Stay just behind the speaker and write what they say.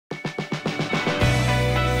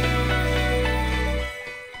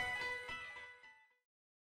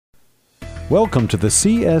Welcome to the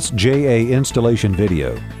CSJA installation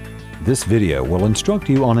video. This video will instruct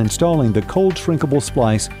you on installing the cold shrinkable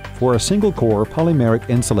splice for a single-core polymeric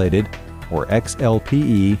insulated or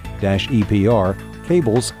XLPE-EPR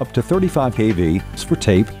cables up to 35 kV for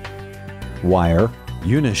tape, wire,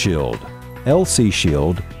 Unishield, LC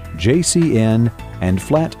Shield, JCN, and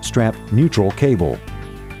flat strap neutral cable.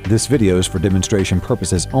 This video is for demonstration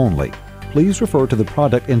purposes only. Please refer to the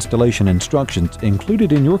product installation instructions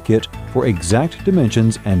included in your kit for exact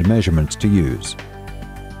dimensions and measurements to use.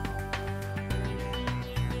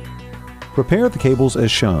 Prepare the cables as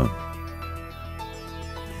shown.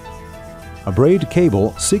 A braid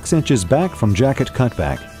cable 6 inches back from jacket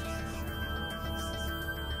cutback.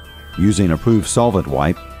 Using approved solvent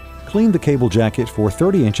wipe, clean the cable jacket for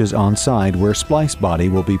 30 inches on side where splice body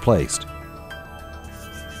will be placed.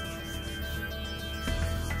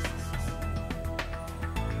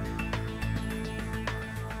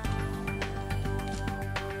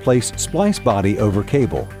 Place splice body over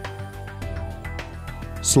cable.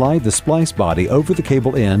 Slide the splice body over the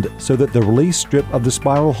cable end so that the release strip of the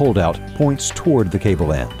spiral holdout points toward the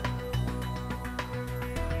cable end.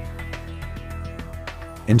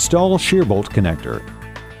 Install ShearBold connector.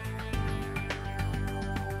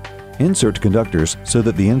 Insert conductors so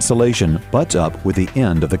that the insulation butts up with the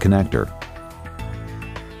end of the connector.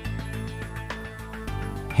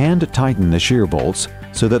 Hand tighten the shear bolts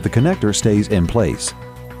so that the connector stays in place.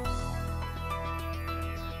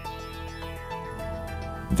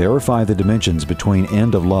 Verify the dimensions between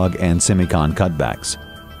end of lug and semicon cutbacks.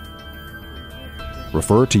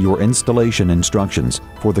 Refer to your installation instructions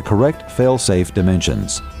for the correct fail-safe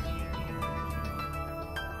dimensions.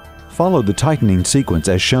 Follow the tightening sequence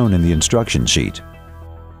as shown in the instruction sheet.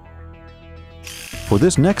 For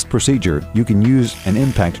this next procedure, you can use an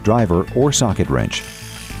impact driver or socket wrench.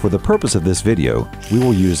 For the purpose of this video, we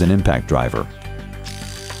will use an impact driver.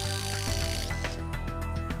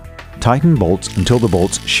 Tighten bolts until the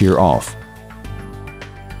bolts shear off.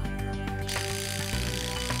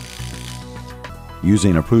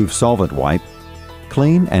 Using approved solvent wipe,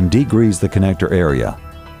 clean and degrease the connector area.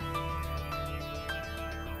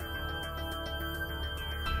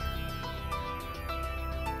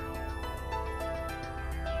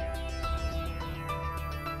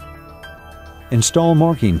 Install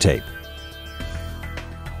marking tape.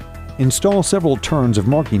 Install several turns of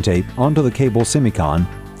marking tape onto the cable semicon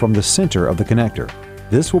from the center of the connector.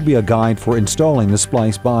 This will be a guide for installing the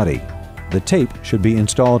splice body. The tape should be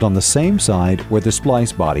installed on the same side where the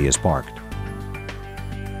splice body is parked.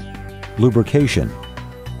 Lubrication.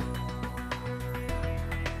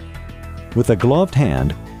 With a gloved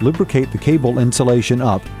hand, lubricate the cable insulation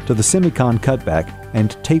up to the semicon cutback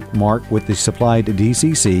and tape mark with the supplied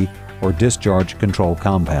DCC or discharge control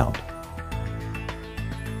compound.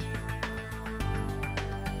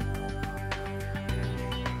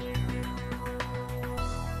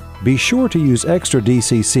 Be sure to use extra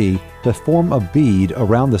DCC to form a bead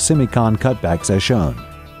around the semicon cutbacks as shown.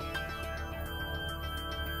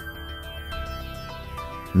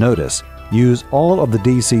 Notice, use all of the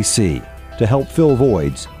DCC to help fill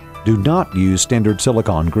voids. Do not use standard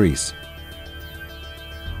silicone grease.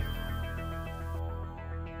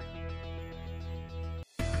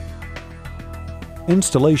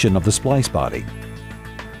 Installation of the splice body.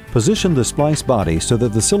 Position the splice body so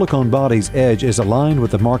that the silicone body's edge is aligned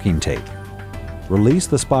with the marking tape. Release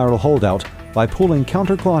the spiral holdout by pulling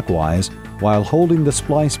counterclockwise while holding the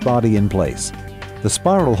splice body in place. The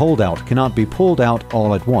spiral holdout cannot be pulled out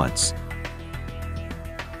all at once.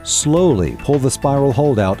 Slowly pull the spiral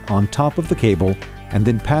holdout on top of the cable and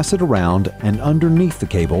then pass it around and underneath the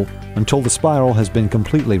cable until the spiral has been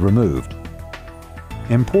completely removed.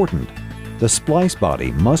 Important: the splice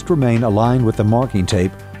body must remain aligned with the marking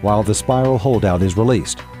tape while the spiral holdout is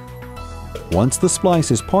released. Once the splice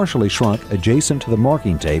is partially shrunk adjacent to the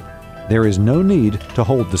marking tape, there is no need to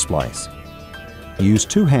hold the splice. Use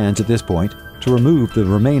 2 hands at this point to remove the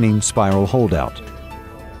remaining spiral holdout.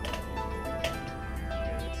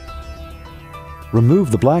 Remove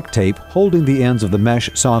the black tape holding the ends of the mesh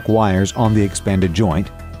sock wires on the expanded joint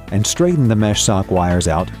and straighten the mesh sock wires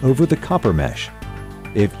out over the copper mesh.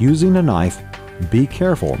 If using a knife, be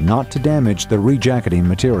careful not to damage the rejacketing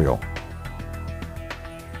material.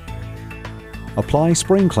 Apply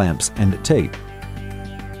spring clamps and tape.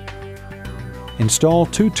 Install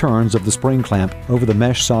 2 turns of the spring clamp over the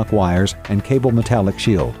mesh sock wires and cable metallic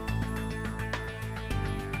shield.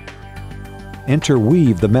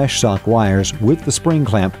 Interweave the mesh sock wires with the spring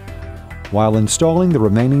clamp while installing the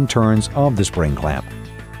remaining turns of the spring clamp.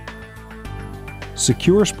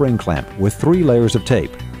 Secure spring clamp with 3 layers of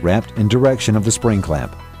tape wrapped in direction of the spring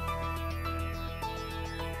clamp.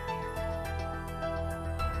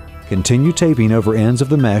 Continue taping over ends of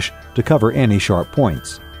the mesh to cover any sharp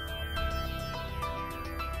points.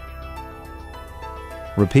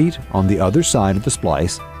 Repeat on the other side of the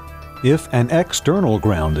splice. If an external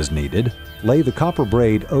ground is needed, lay the copper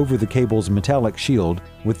braid over the cable's metallic shield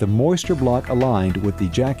with the moisture block aligned with the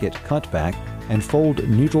jacket cutback and fold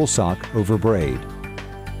neutral sock over braid.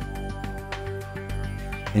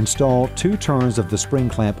 Install 2 turns of the spring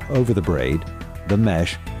clamp over the braid, the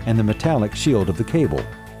mesh, and the metallic shield of the cable.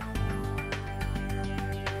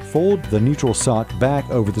 Fold the neutral sock back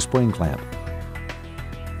over the spring clamp.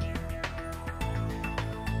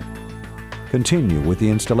 Continue with the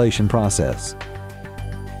installation process.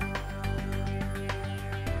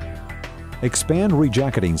 Expand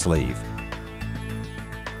rejacketing sleeve.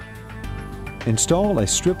 Install a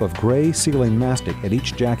strip of gray sealing mastic at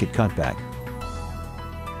each jacket cutback.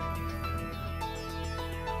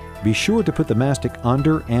 Be sure to put the mastic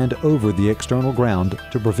under and over the external ground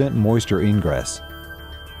to prevent moisture ingress.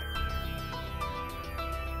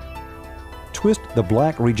 Twist the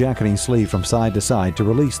black rejacketing sleeve from side to side to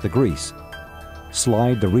release the grease.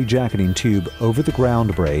 Slide the rejacketing tube over the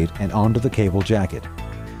ground braid and onto the cable jacket.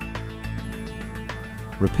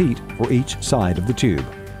 Repeat for each side of the tube.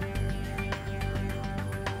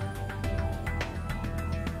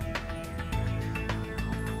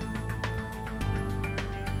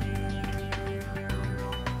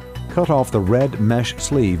 Cut off the red mesh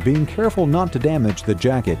sleeve, being careful not to damage the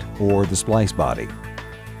jacket or the splice body.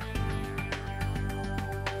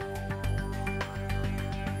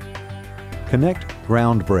 Connect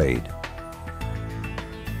ground braid.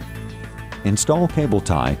 Install cable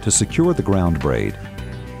tie to secure the ground braid.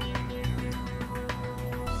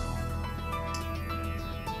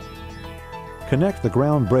 Connect the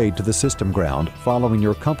ground braid to the system ground following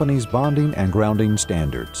your company's bonding and grounding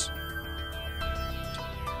standards.